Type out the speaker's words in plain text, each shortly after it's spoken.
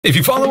If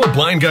you follow a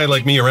blind guy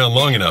like me around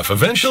long enough,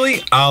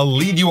 eventually, I'll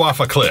lead you off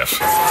a cliff.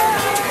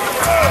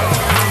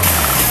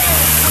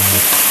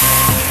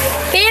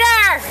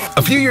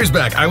 A few years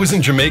back, I was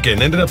in Jamaica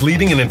and ended up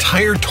leading an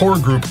entire tour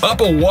group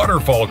up a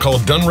waterfall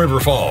called Dun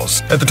River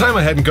Falls. At the time,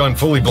 I hadn't gone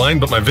fully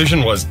blind, but my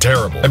vision was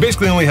terrible. I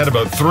basically only had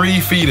about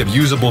 3 feet of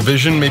usable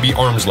vision, maybe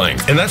arm's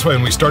length. And that's why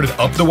when we started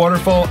up the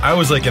waterfall, I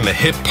was like in the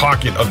hip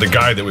pocket of the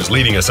guy that was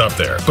leading us up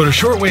there. But a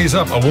short ways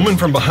up, a woman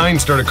from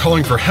behind started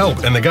calling for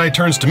help, and the guy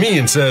turns to me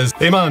and says,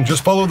 "Hey man,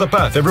 just follow the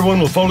path. Everyone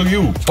will follow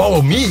you."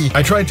 Follow me?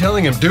 I tried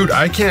telling him, "Dude,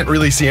 I can't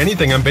really see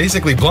anything. I'm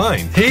basically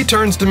blind." He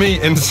turns to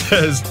me and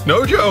says,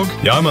 "No joke.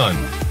 Yeah man,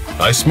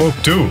 I smoke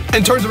too,"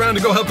 and turns around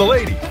to go help the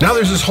lady. Now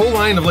there's this whole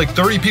line of like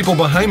 30 people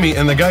behind me,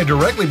 and the guy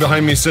directly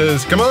behind me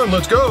says, "Come on,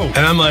 let's go."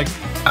 And I'm like,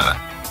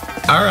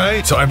 all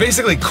right. So I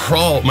basically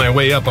crawl my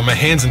way up on my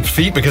hands and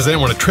feet because I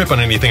didn't want to trip on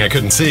anything I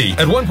couldn't see.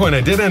 At one point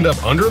I did end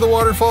up under the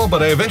waterfall,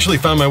 but I eventually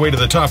found my way to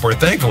the top where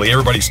thankfully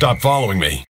everybody stopped following me.